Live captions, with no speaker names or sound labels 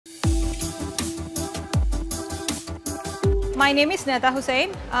My name is Neta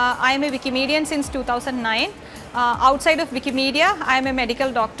Hussain. I am a Wikimedian since 2009. Outside of Wikimedia, I am a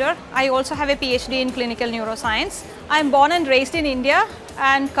medical doctor. I also have a PhD in clinical neuroscience. I am born and raised in India,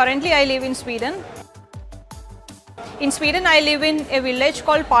 and currently I live in Sweden. In Sweden, I live in a village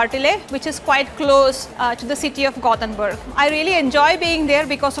called Partille, which is quite close to the city of Gothenburg. I really enjoy being there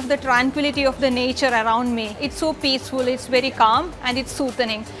because of the tranquility of the nature around me. It's so peaceful, it's very calm, and it's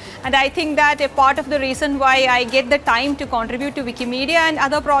soothing. And I think that a part of the reason why I get the time to contribute to Wikimedia and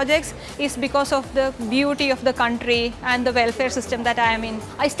other projects is because of the beauty of the country and the welfare system that I am in.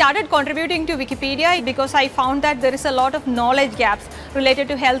 I started contributing to Wikipedia because I found that there is a lot of knowledge gaps related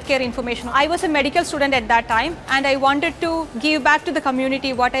to healthcare information. I was a medical student at that time, and I wanted to give back to the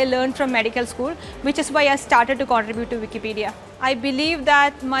community what I learned from medical school, which is why I started to contribute to Wikipedia. I believe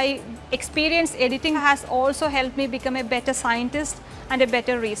that my experience editing has also helped me become a better scientist and a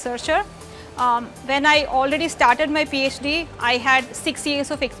better researcher. When I already started my PhD, I had 6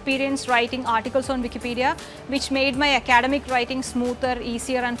 years of experience writing articles on Wikipedia, which made my academic writing smoother,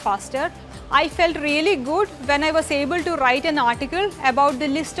 easier and faster. I felt really good when I was able to write an article about the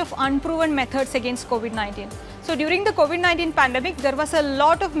list of unproven methods against COVID-19. So during the COVID-19 pandemic, there was a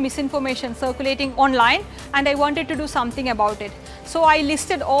lot of misinformation circulating online, and I wanted to do something about it. So I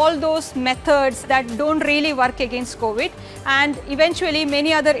listed all those methods that don't really work against COVID, and eventually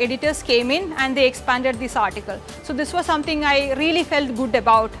many other editors came in and they expanded this article. So this was something I really felt good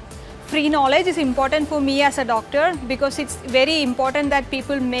about. Free knowledge is important for me as a doctor because it's very important that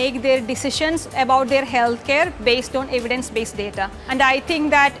people make their decisions about their healthcare based on evidence-based data. And I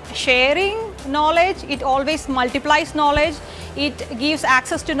think that sharing knowledge, it always multiplies knowledge, it gives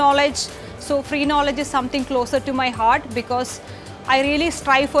access to knowledge. So free knowledge is something closer to my heart because I really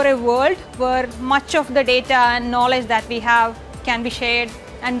strive for a world where much of the data and knowledge that we have can be shared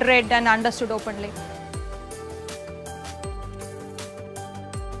and read and understood openly.